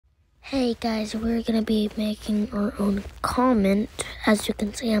Hey guys, we're gonna be making our own comment. As you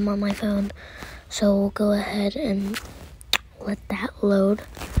can see, I'm on my phone, so we'll go ahead and let that load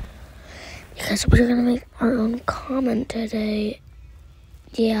because we're gonna make our own comment today.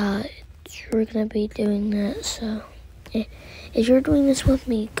 Yeah, we're gonna be doing that. So if you're doing this with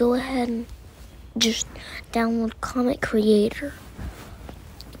me, go ahead and just download Comment Creator.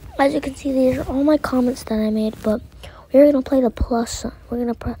 As you can see, these are all my comments that I made, but we're gonna play the plus sign. We're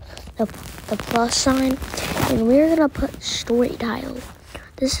gonna press the plus sign, and we're gonna put story title.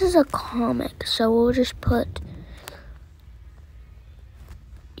 This is a comic, so we'll just put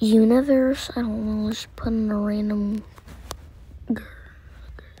universe. I don't know. Let's put in a random.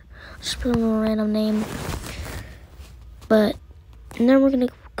 Just put in a random name. But and then we're gonna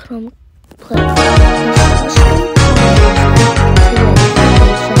come play.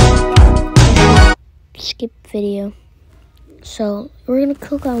 Skip video. So we're gonna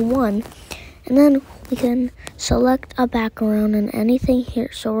click on one, and then we can select a background and anything here.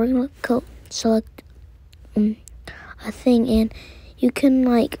 So we're gonna select a thing, and you can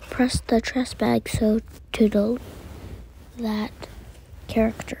like press the trash bag to delete that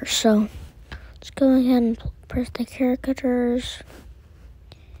character. So let's go ahead and press the characters.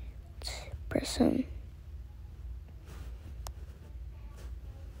 Let's press them,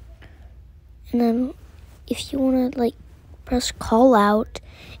 and then if you wanna like press call out,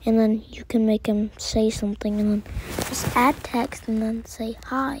 and then you can make him say something, and then just add text, and then say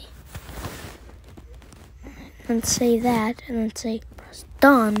hi, and say that, and then say press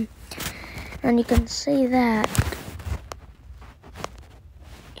done, and you can say that.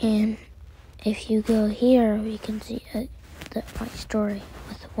 And if you go here, you can see my story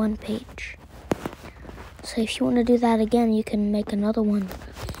with one page. So if you want to do that again, you can make another one.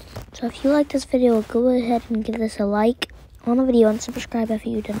 So if you like this video, go ahead and give this a like on the video and subscribe if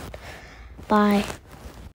you didn't. Bye.